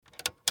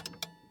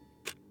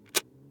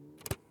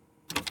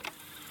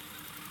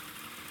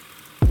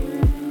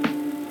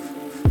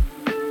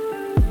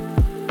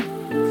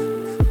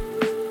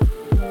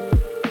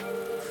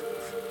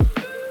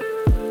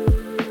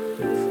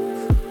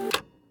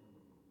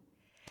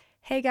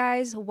Hey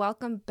guys,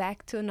 welcome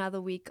back to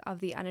another week of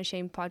the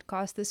Unashamed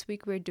podcast. This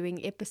week we're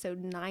doing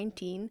episode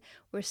 19.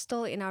 We're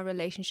still in our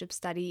relationship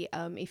study.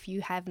 If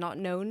you have not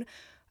known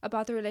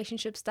about the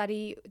relationship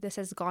study, this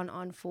has gone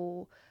on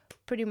for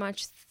pretty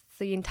much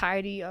the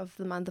entirety of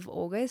the month of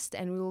August,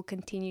 and we will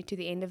continue to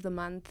the end of the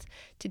month.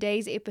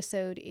 Today's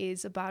episode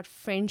is about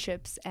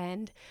friendships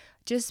and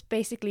just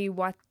basically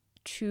what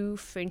true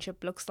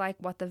friendship looks like,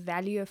 what the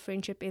value of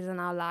friendship is in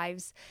our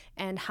lives,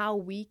 and how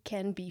we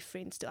can be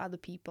friends to other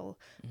people.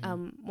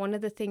 One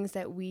of the things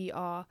that we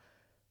are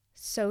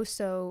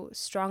so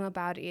strong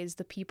about is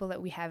the people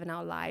that we have in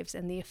our lives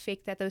and the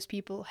effect that those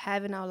people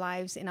have in our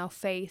lives, in our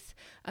faith,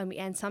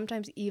 and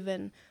sometimes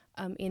even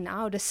in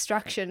our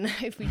destruction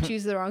if we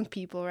choose the wrong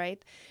people,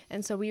 right?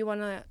 And so we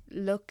want to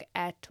look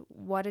at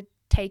what it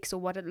takes or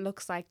what it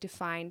looks like to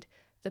find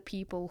the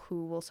people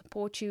who will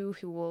support you,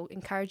 who will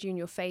encourage you in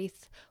your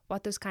faith,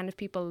 what those kind of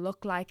people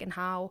look like, and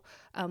how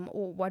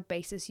or what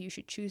basis you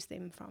should choose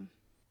them from.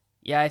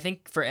 Yeah, I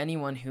think for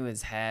anyone who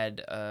has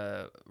had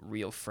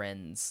real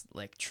friends,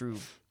 like true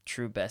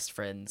best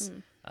friends,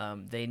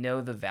 they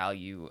know the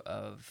value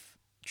of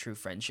true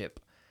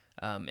friendship.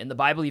 And the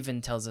Bible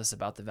even tells us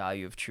about the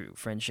value of true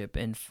friendship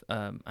in,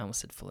 I almost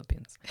said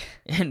Philippians,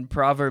 in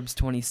Proverbs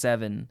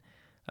 27,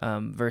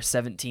 verse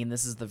 17.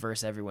 This is the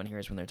verse everyone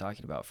hears when they're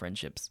talking about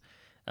friendships.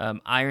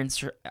 Iron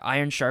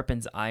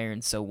sharpens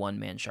iron, so one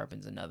man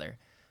sharpens another.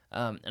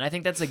 And I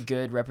think that's a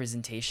good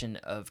representation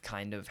of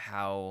kind of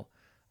how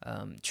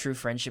true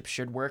friendship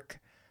should work.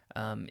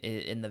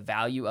 And the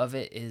value of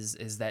it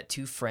is that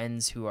two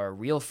friends who are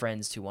real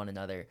friends to one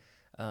another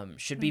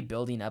should be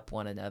building up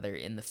one another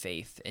in the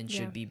faith and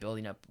should be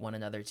building up one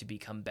another to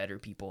become better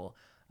people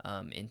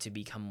and to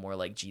become more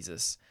like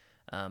Jesus.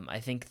 I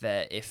think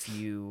that if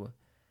you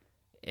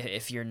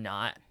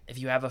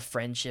have a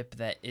friendship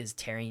that is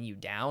tearing you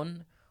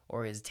down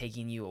or is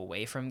taking you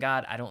away from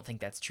God, I don't think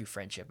that's true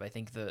friendship. I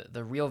think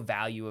the real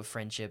value of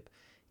friendship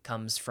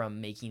comes from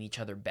making each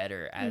other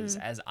better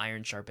as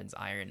iron sharpens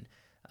iron.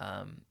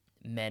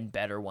 Men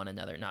better one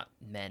another, not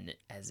men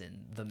as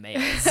in the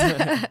males,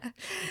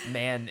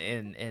 man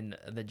in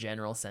the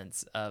general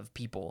sense of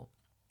people.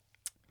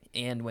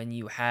 And when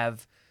you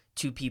have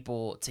two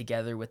people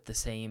together with the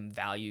same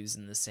values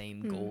and the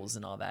same goals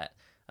and all that,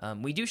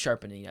 we do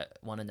sharpen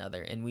one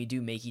another, and we do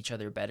make each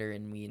other better,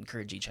 and we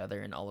encourage each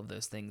other and all of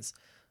those things.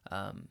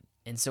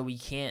 And so we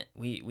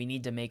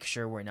need to make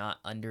sure we're not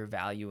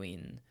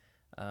undervaluing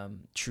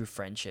true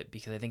friendship,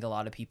 because I think a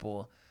lot of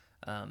people,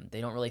 they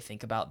don't really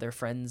think about their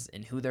friends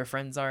and who their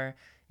friends are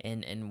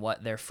and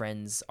what their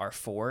friends are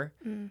for.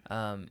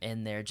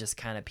 And they're just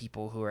kind of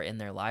people who are in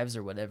their lives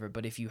or whatever.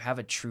 But if you have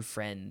a true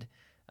friend,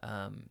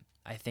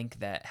 I think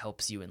that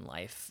helps you in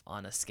life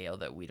on a scale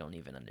that we don't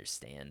even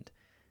understand.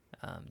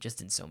 Just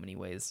in so many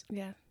ways.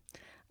 Yeah.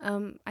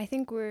 I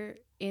think we're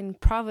in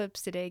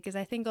Proverbs today because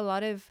I think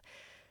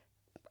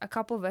a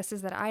couple of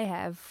verses that I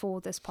have for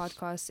this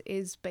podcast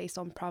is based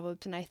on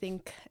Proverbs, and I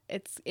think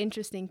it's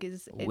interesting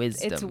because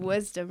it's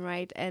wisdom,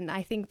 right? And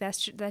I think that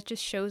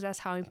just shows us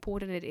how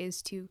important it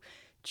is to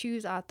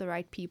choose out the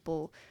right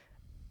people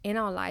in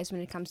our lives when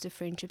it comes to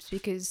friendships,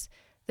 because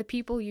the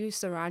people you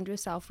surround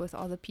yourself with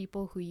are the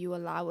people who you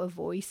allow a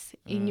voice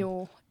in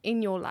your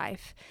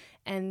life.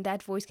 And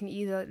that voice can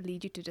either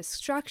lead you to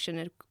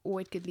destruction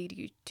or it could lead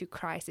you to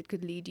Christ. It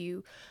could lead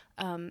you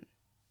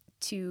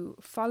to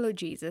follow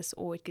Jesus,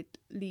 or it could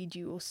lead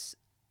you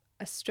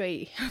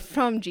astray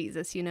from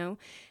Jesus,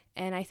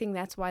 And I think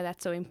that's why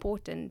that's so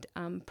important.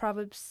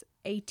 Proverbs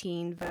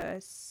 18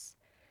 verse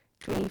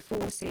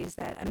 24 says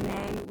that a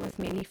man with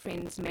many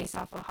friends may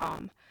suffer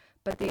harm,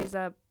 but there's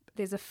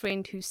a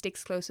friend who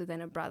sticks closer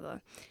than a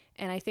brother.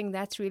 And I think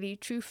that's really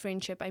true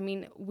friendship. I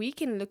mean, we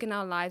can look in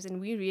our lives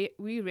and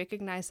we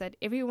recognize that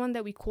everyone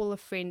that we call a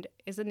friend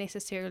isn't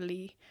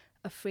necessarily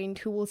a friend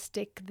who will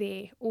stick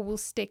there or will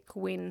stick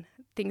when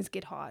things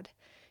get hard.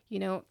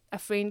 A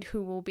friend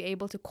who will be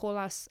able to call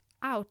us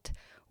out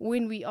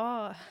when we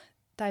are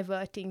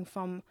diverting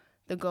from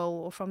the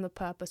goal or from the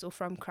purpose or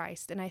from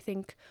Christ. And I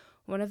think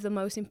one of the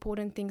most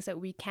important things that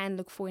we can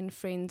look for in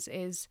friends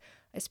is,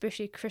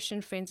 especially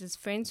Christian friends, is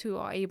friends who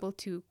are able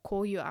to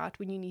call you out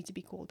when you need to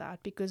be called out.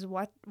 Because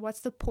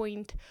what's the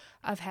point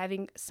of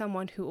having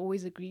someone who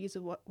always agrees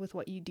with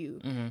what you do?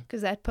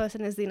 Because that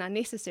person is then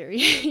unnecessary.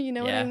 You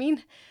know what I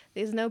mean?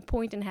 There's no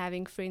point in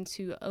having friends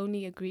who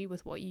only agree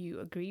with what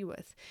you agree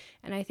with.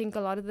 And I think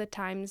a lot of the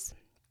times,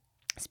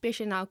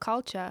 especially in our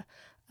culture,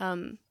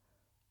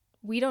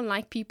 we don't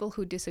like people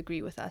who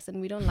disagree with us,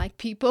 and we don't like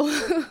people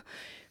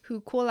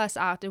who call us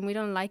out, and we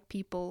don't like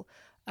people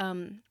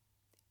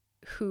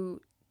who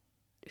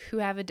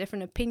have a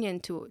different opinion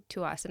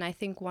to us. And I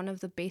think one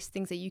of the best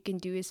things that you can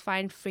do is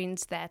find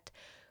friends that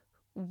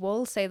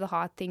will say the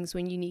hard things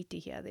when you need to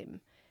hear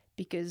them,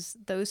 because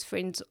those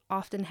friends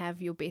often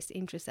have your best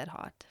interest at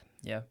heart.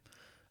 Yeah.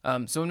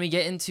 So when we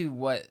get into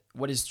what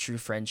is true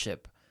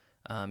friendship,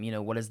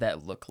 what does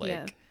that look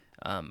like?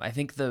 I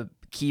think the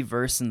key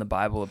verse in the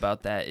Bible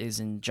about that is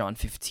in John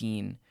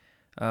 15,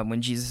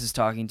 When Jesus is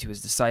talking to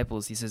his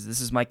disciples, he says,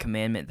 "This is my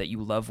commandment, that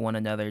you love one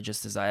another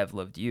just as I have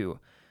loved you."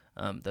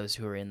 Those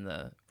who are in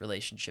the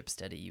relationship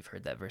study, you've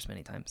heard that verse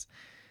many times.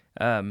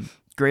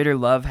 Greater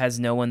love has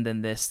no one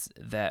than this,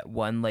 that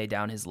one lay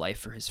down his life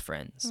for his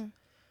friends.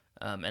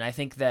 And I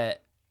think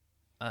that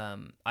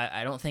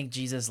I don't think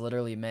Jesus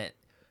literally meant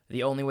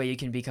the only way you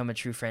can become a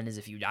true friend is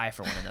if you die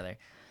for one another.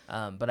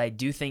 But I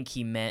do think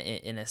he meant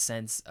it in a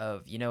sense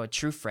of, a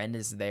true friend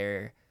is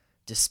there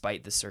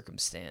despite the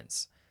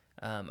circumstance.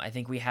 I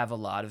think we have a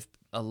lot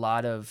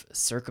of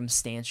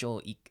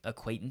circumstantial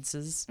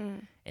acquaintances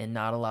and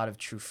not a lot of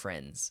true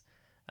friends.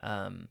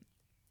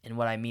 And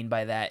what I mean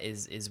by that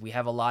is we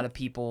have a lot of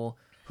people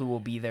who will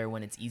be there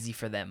when it's easy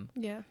for them.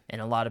 Yeah.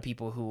 And a lot of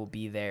people who will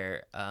be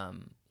there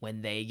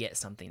when they get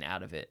something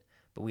out of it.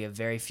 But we have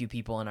very few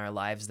people in our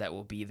lives that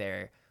will be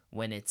there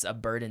when it's a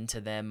burden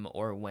to them,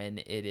 or when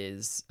it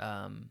is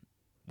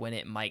when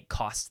it might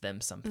cost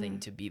them something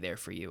to be there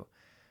for you.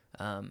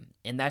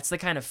 And that's the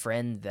kind of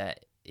friend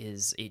that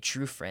is a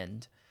true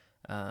friend.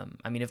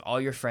 I mean, if all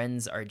your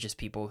friends are just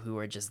people who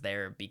are just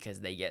there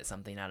because they get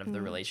something out of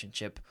the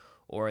relationship,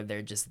 or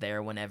they're just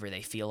there whenever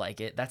they feel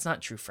like it, that's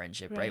not true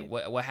friendship, right?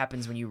 What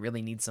happens when you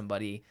really need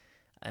somebody?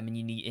 I mean,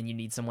 you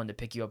need someone to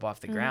pick you up off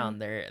the ground.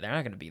 They're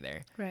not going to be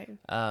there, right?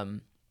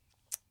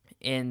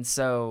 And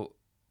so,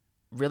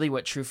 really,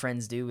 what true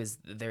friends do is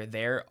they're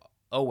there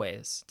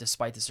always,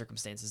 despite the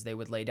circumstances. They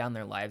would lay down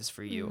their lives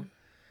for you.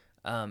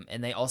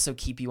 And they also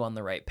keep you on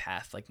the right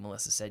path. Like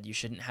Melissa said, you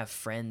shouldn't have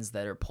friends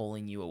that are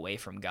pulling you away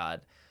from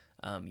God.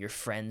 Your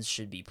friends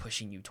should be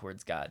pushing you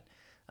towards God.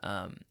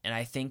 And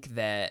I think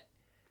that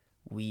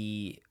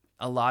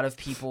a lot of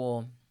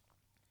people,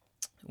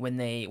 when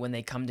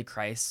they come to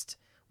Christ,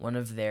 one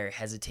of their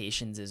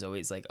hesitations is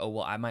always like, oh,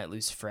 well, I might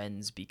lose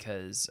friends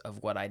because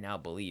of what I now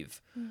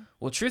believe.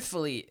 Well,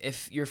 truthfully,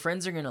 if your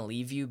friends are going to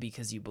leave you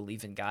because you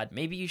believe in God,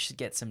 maybe you should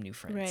get some new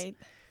friends. Right.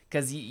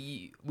 Because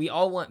we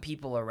all want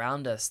people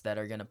around us that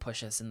are going to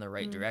push us in the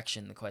right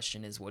direction. The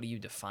question is, what do you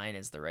define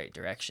as the right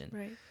direction?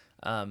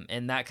 Right.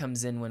 And that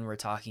comes in when we're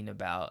talking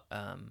about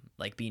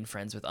like being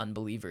friends with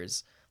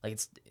unbelievers. Like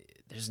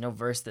there's no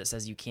verse that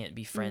says you can't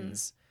be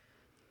friends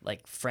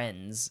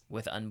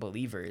with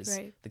unbelievers.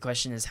 Right. The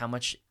question is, how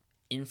much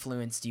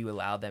influence do you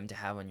allow them to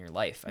have on your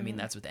life? I mean,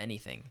 that's with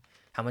anything.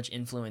 How much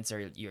influence are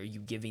you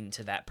giving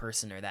to that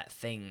person or that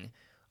thing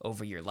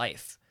over your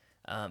life?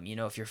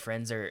 If your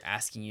friends are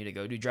asking you to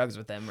go do drugs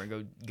with them,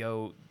 or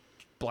go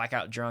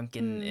blackout drunk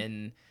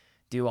and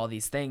do all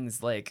these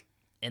things,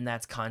 and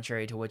that's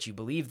contrary to what you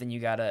believe, then you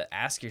gotta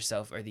ask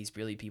yourself, are these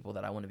really people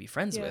that I want to be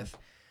friends with?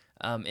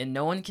 And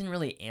no one can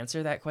really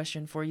answer that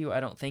question for you. I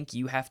don't think.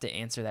 You have to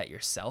answer that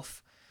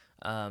yourself.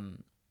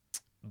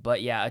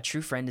 But yeah, a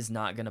true friend is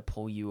not going to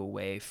pull you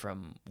away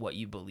from what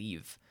you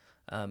believe.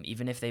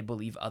 Even if they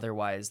believe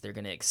otherwise, they're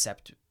going to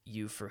accept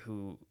you for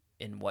who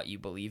and what you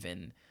believe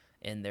in,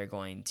 and they're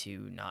going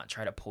to not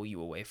try to pull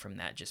you away from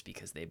that just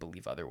because they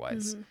believe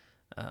otherwise.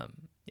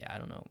 I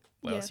don't know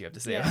what else you have to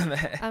say about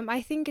that.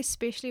 I think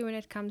especially when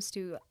it comes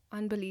to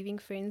unbelieving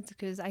friends,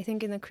 because I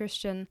think in the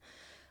Christian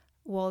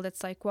world,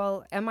 it's like,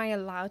 well, am I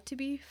allowed to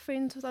be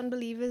friends with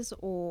unbelievers,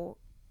 or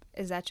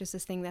is that just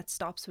this thing that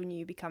stops when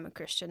you become a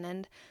Christian?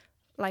 And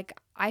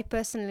I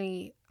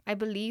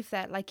believe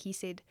that, like he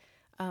said,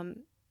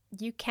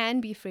 you can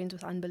be friends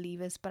with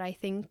unbelievers, but I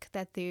think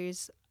that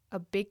there's a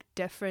big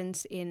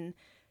difference in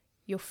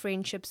your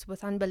friendships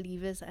with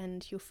unbelievers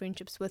and your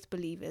friendships with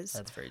believers.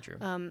 That's very true.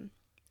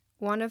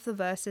 One of the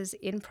verses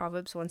in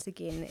Proverbs, once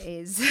again,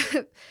 is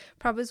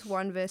Proverbs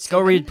 1 verse 7.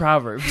 Go read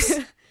Proverbs.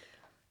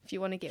 If you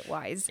want to get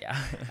wise. Yeah.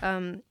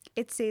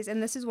 It says,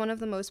 and this is one of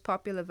the most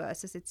popular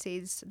verses, it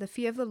says, "The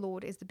fear of the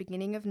Lord is the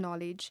beginning of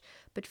knowledge,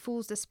 but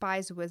fools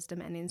despise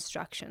wisdom and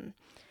instruction."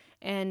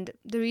 And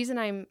the reason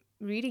I'm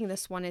reading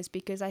this one is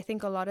because I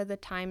think a lot of the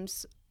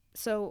times,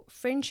 so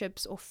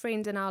friendships or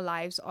friends in our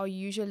lives are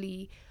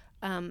usually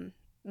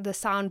the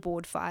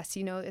soundboard for us.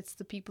 It's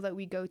the people that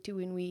we go to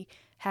when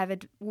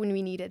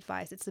we need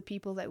advice. It's the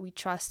people that we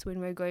trust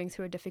when we're going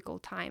through a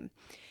difficult time.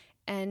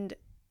 And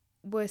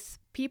with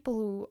people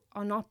who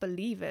are not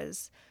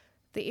believers,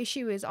 the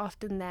issue is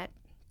often that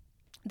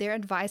their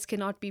advice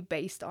cannot be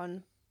based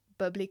on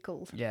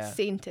biblical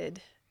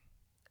centered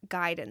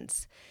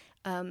guidance.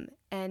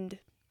 And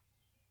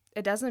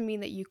it doesn't mean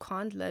that you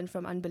can't learn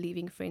from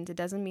unbelieving friends. It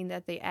doesn't mean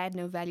that they add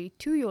no value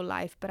to your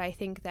life. But I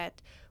think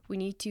that we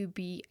need to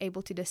be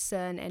able to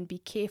discern and be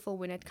careful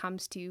when it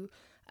comes to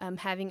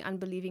having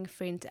unbelieving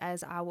friends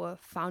as our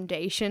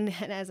foundation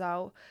and as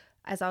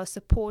our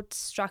support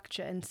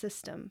structure and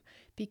system.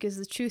 Because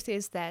the truth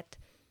is that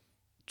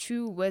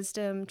true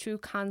wisdom, true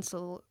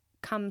counsel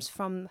comes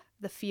from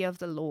the fear of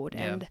the Lord.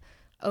 Yeah. And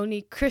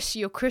only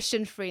your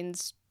Christian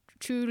friends,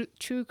 true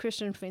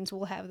Christian friends,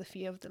 will have the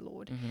fear of the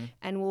Lord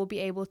and will be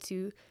able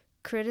to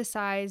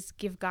criticize,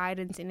 give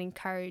guidance, and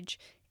encourage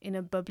in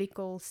a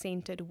biblical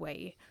centered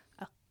way.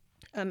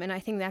 And I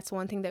think that's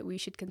one thing that we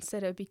should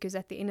consider, because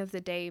at the end of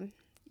the day,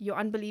 your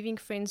unbelieving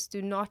friends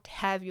do not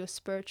have your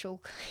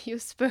spiritual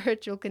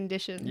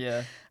condition.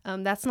 Yeah.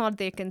 That's not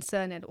their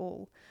concern at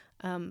all.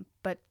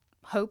 But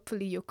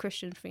hopefully your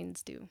Christian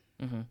friends do.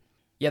 Mm-hmm.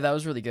 Yeah, that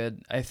was really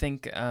good. I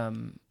think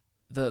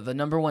the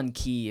number one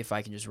key, if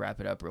I can just wrap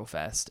it up real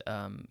fast,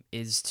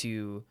 is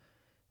to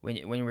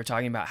when we're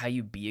talking about how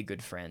you be a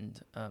good friend,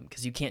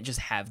 because you can't just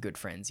have good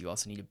friends. You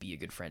also need to be a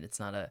good friend. It's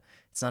not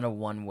a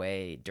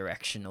one-way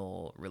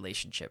directional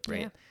relationship,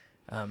 right?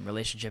 Yeah.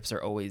 Relationships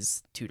are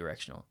always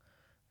two-directional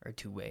or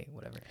two-way,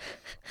 whatever.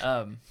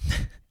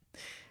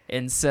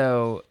 And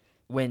so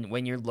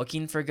when you're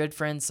looking for good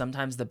friends,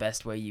 sometimes the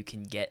best way you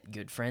can get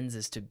good friends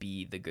is to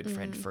be the good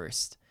friend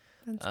first.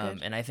 That's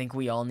good. And I think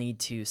we all need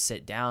to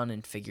sit down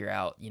and figure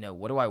out,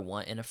 what do I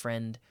want in a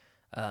friend?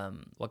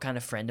 What kind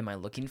of friend am I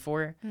looking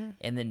for?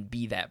 And then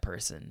be that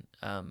person.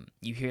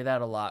 You hear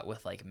that a lot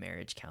with like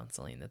marriage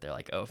counseling, that they're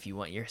like, oh, if you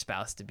want your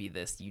spouse to be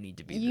this, you need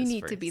to be this You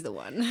need first. to be the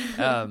one.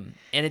 And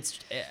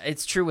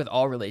it's true with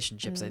all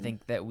relationships. I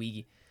think that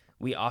we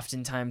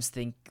oftentimes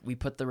think we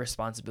put the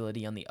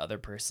responsibility on the other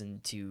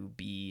person to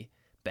be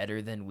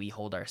better than we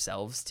hold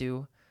ourselves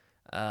to.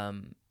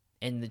 And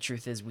the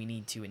truth is we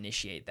need to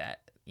initiate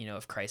that.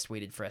 If Christ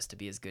waited for us to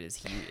be as good as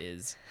he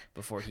is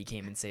before he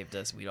came and saved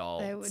us, we'd all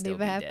that would still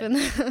never be happen.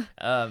 dead.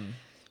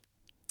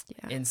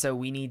 Yeah. And so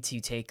we need to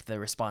take the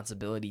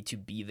responsibility to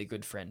be the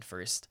good friend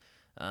first.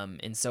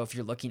 And so if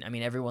you're looking,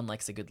 everyone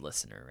likes a good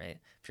listener, right?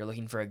 If you're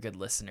looking for a good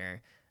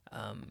listener,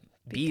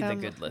 be the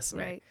good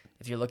listener. Right.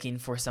 If you're looking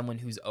for someone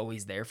who's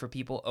always there for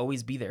people,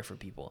 always be there for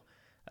people.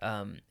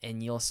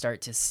 And you'll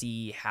start to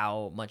see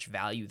how much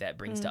value that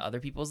brings to other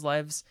people's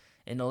lives,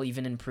 and it'll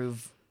even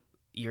improve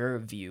your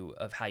view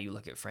of how you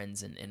look at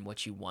friends and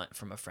what you want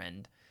from a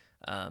friend.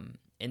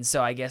 And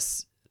so I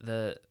guess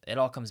it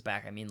all comes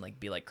back.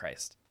 Be like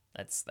Christ.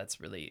 That's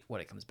really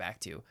what it comes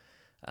back to.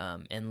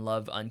 And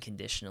love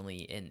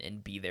unconditionally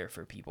and be there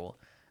for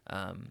people.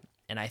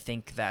 And I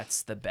think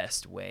that's the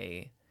best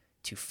way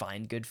to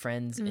find good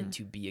friends and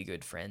to be a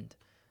good friend.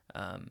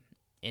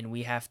 And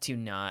we have to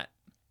not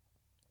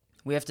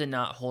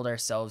hold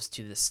ourselves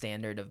to the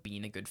standard of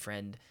being a good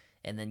friend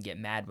and then get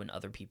mad when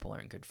other people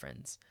aren't good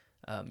friends.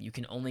 You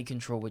can only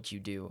control what you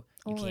do.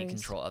 You can't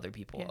control other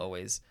people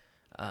always.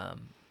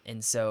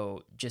 And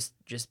so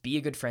just be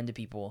a good friend to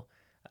people.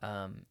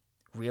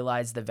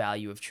 Realize the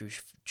value of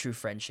true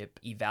friendship.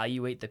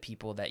 Evaluate the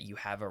people that you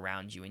have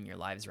around you in your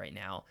lives right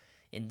now,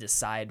 and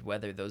decide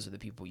whether those are the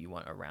people you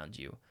want around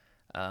you.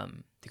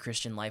 The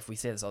Christian life, we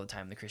say this all the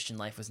time, the Christian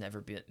life was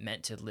never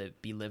meant to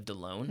be lived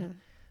alone.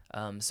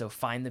 So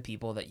find the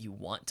people that you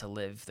want to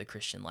live the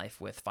Christian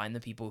life with. Find the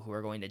people who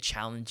are going to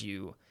challenge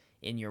you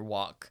in your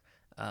walk,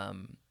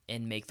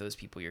 and make those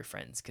people your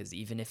friends. Because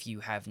even if you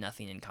have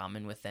nothing in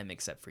common with them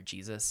except for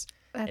Jesus,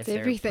 that's if they're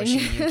everything.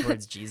 pushing you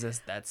towards Jesus,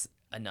 that's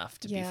enough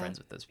to be friends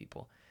with those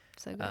people.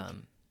 So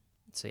good.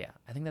 So yeah,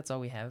 I think that's all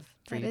we have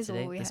for That you is all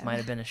today. we This have. might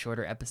have been a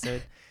shorter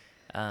episode,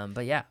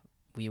 but yeah,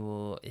 we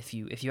will. If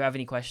you have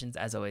any questions,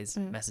 as always,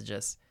 message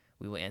us.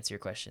 We will answer your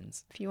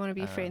questions. If you want to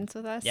be friends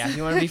with us. Yeah, if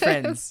you want to be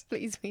friends,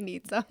 please, we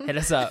need some. hit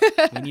us up.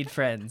 We need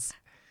friends.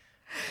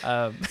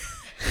 We're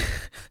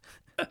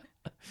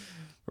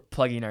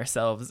plugging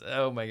ourselves.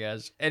 Oh my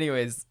gosh.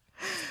 Anyways,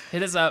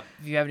 hit us up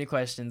if you have any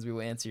questions. We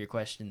will answer your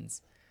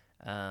questions.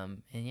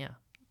 And yeah,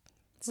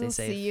 stay We'll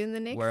safe. see you in the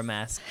next. Wear a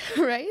mask.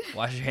 Right?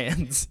 Wash your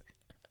hands.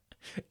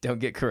 Don't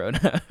get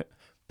corona.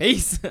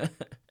 Peace.